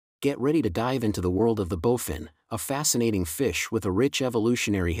Get ready to dive into the world of the bowfin, a fascinating fish with a rich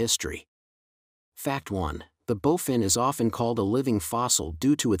evolutionary history. Fact 1. The bowfin is often called a living fossil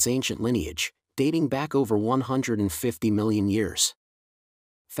due to its ancient lineage, dating back over 150 million years.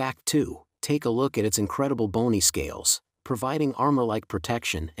 Fact 2. Take a look at its incredible bony scales, providing armor-like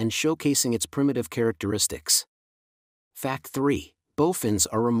protection and showcasing its primitive characteristics. Fact 3. Bowfins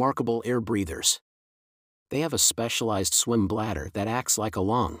are remarkable air breathers. They have a specialized swim bladder that acts like a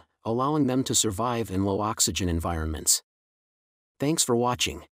lung, allowing them to survive in low oxygen environments. Thanks for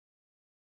watching.